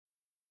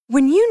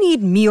When you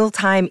need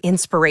mealtime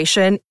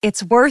inspiration,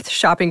 it's worth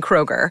shopping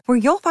Kroger, where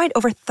you'll find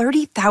over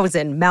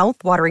 30,000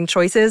 mouth-watering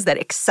choices that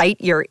excite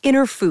your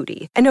inner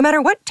foodie. And no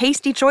matter what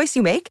tasty choice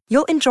you make,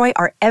 you'll enjoy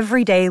our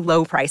everyday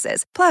low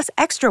prices, plus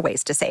extra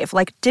ways to save,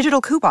 like digital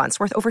coupons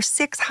worth over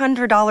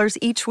 $600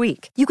 each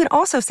week. You can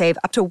also save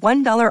up to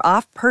 $1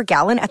 off per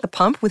gallon at the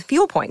pump with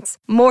fuel points.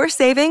 More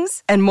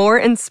savings and more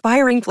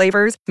inspiring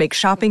flavors make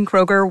shopping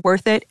Kroger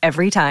worth it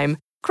every time.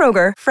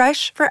 Kroger,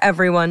 fresh for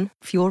everyone.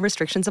 Fuel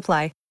restrictions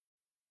apply.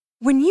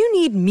 When you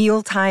need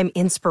mealtime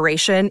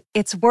inspiration,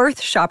 it's worth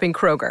shopping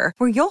Kroger,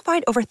 where you'll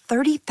find over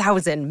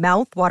 30,000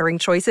 mouth-watering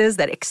choices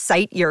that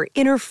excite your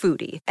inner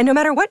foodie. And no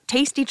matter what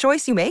tasty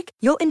choice you make,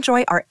 you'll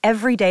enjoy our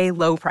everyday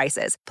low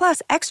prices,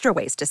 plus extra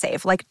ways to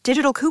save, like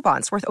digital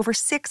coupons worth over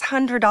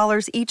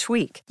 $600 each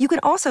week. You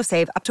can also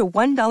save up to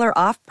 $1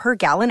 off per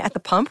gallon at the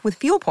pump with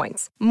fuel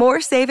points.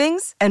 More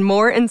savings and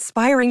more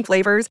inspiring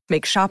flavors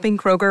make shopping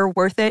Kroger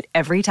worth it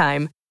every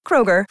time.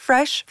 Kroger,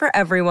 fresh for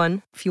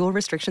everyone. Fuel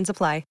restrictions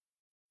apply.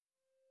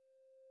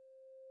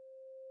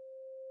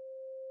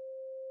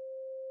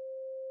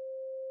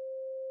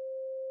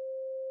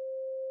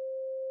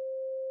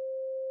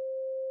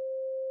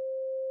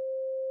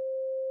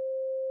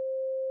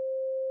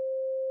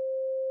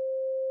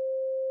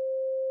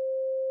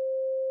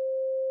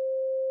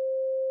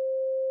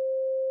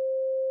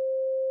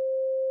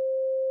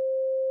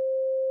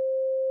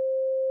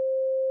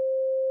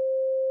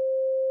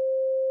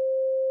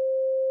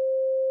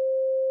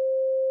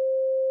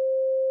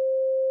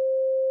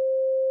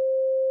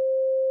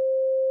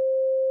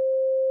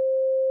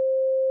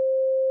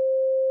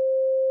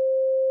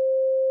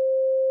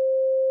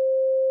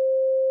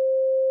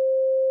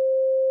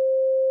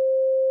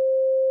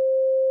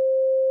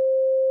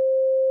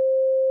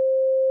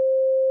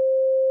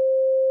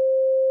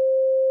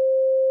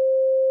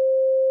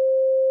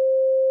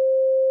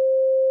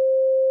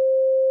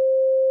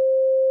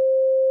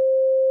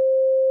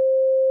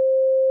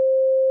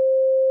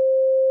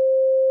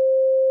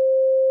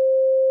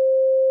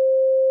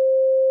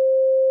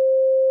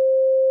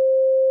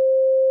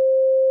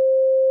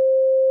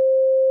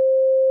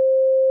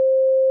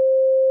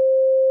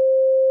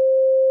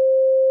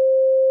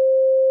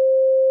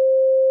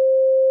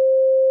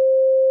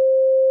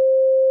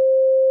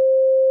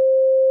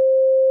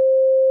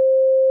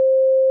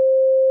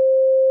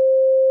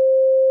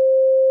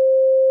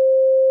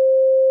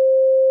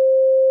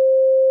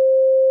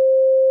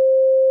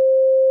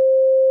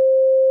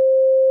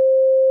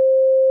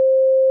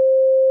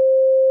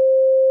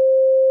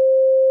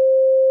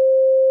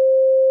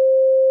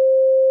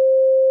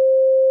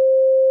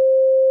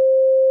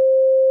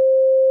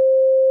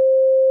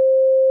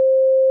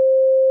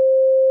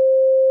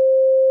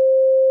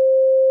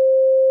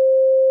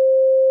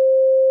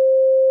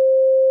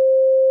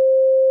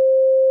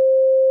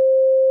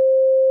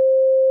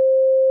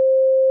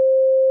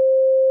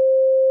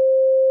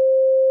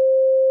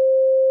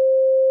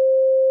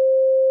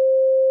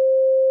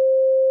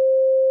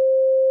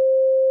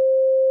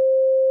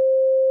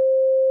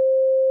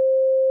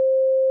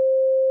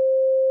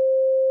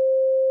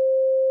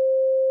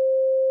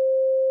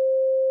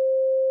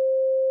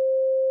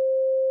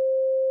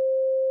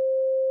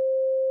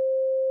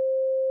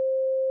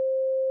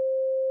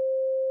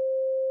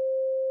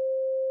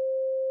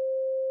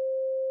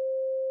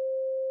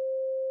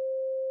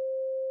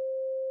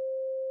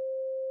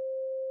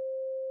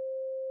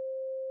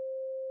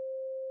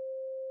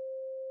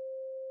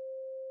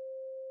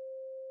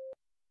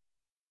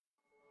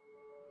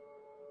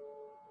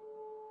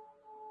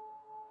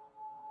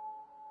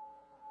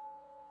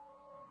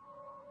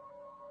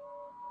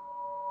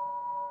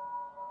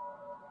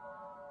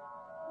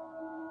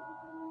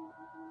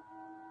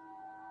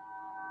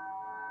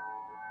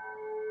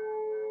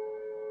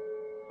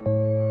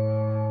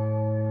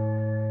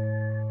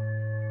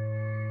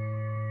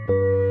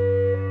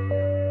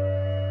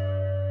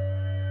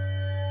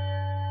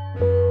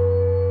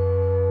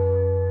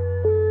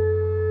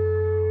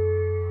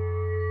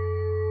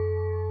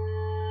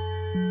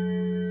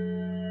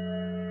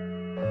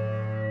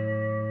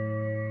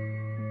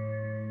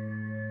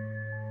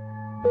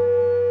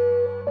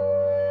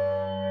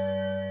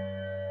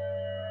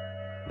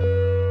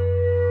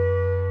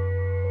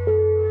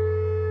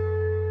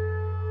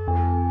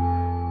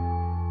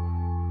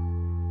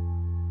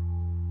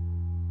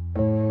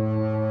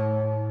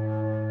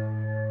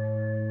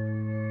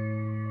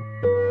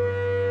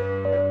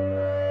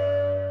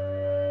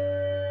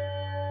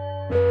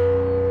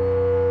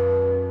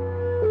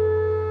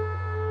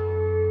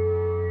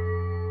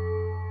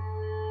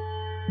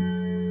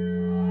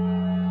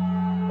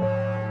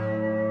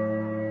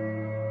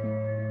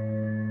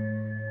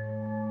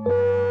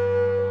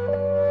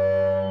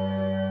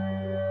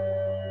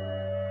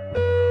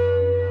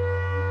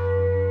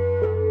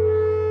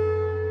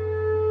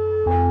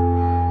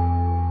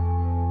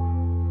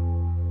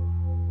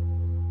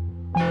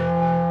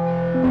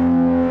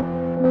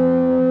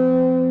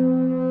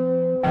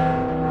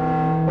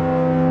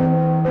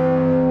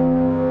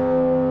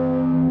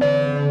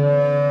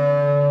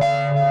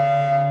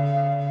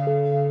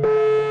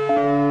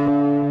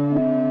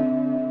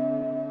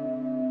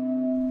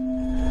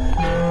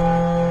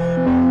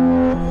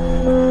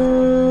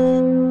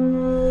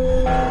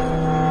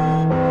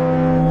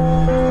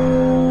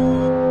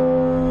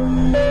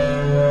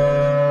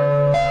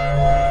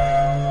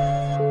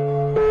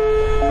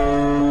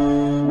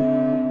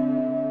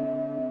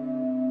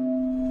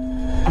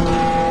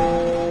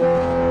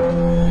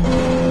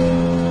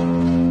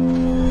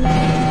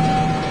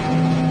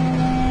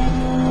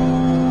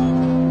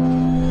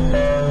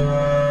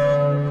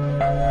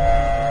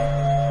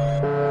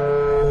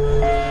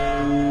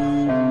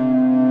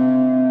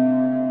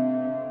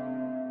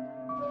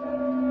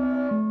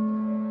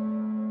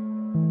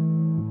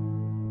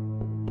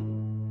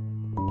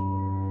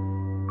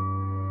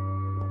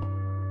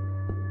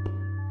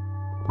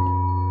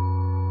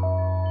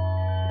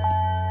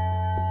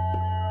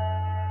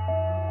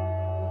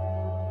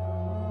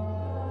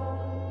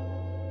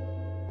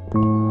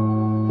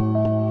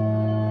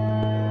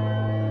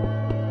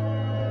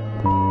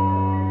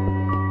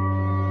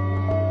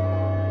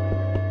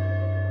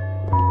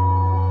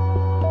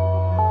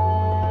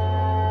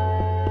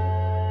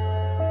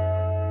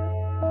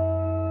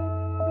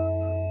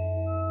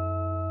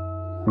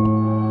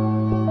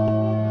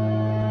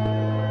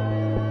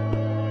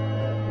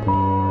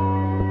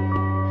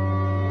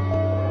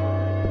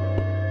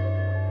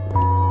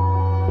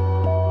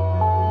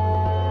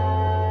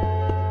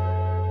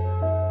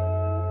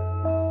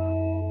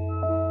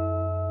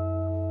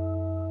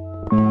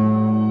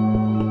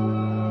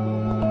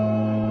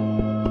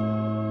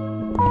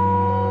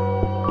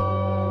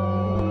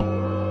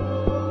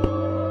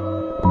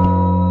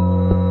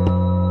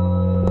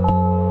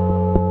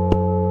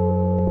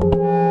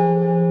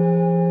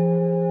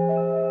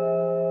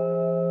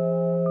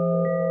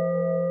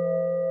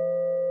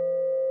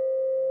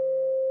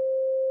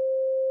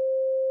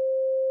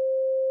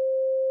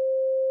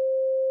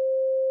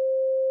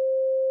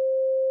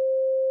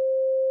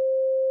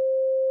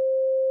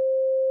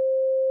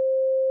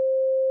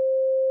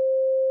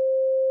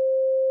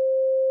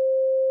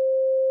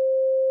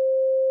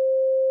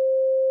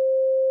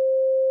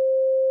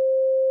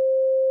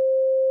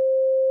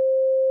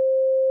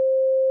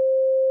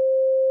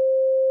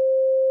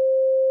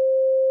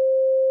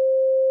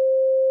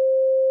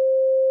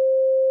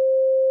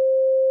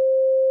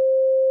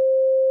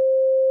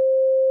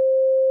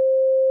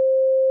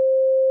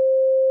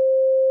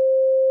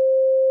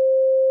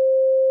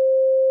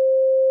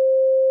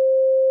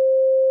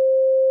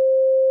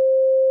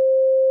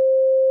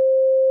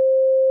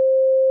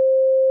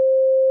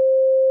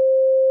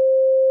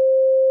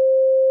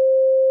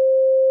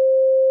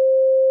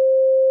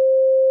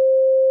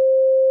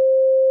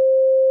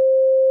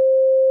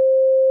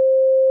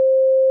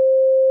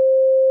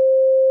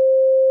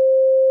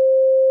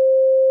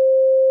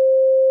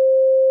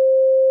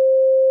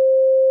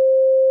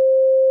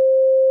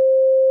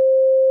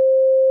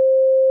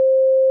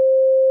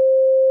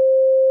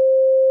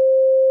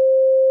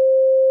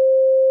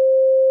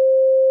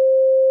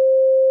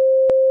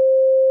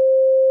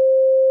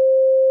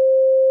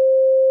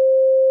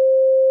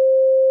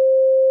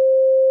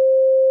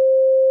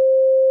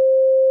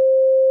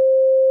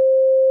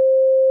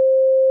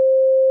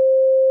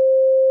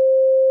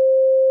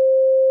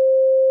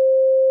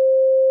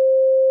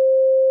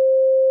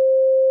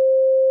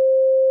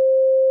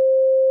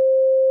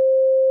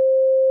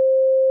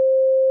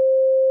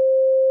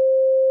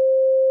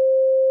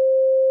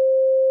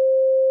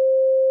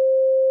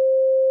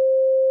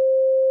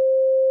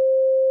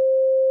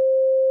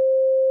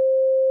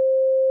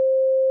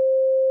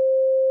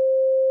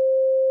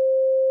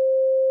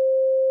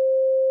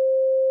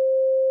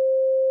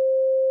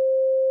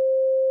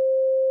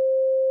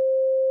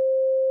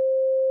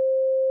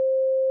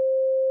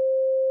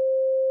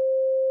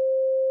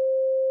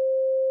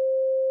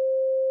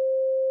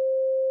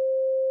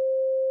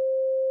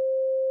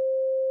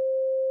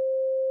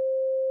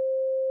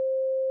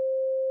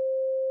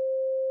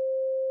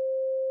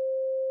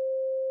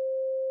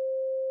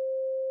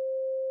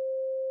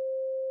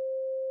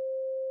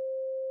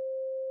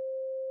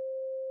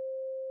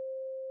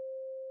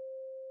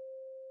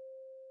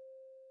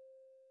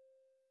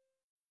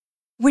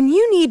 When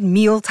you need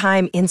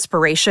mealtime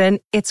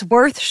inspiration, it's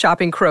worth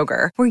shopping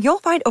Kroger, where you'll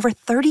find over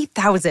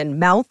 30,000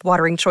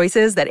 mouth-watering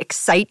choices that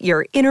excite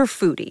your inner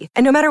foodie.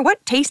 And no matter what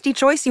tasty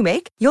choice you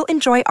make, you'll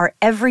enjoy our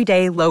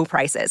everyday low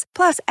prices,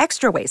 plus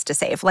extra ways to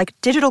save, like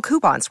digital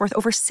coupons worth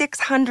over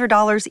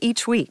 $600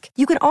 each week.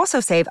 You can also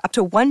save up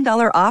to $1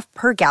 off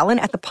per gallon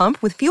at the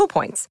pump with fuel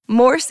points.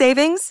 More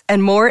savings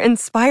and more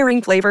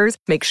inspiring flavors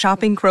make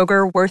shopping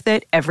Kroger worth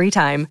it every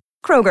time.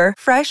 Kroger,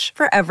 fresh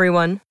for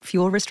everyone.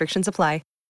 Fuel restrictions apply.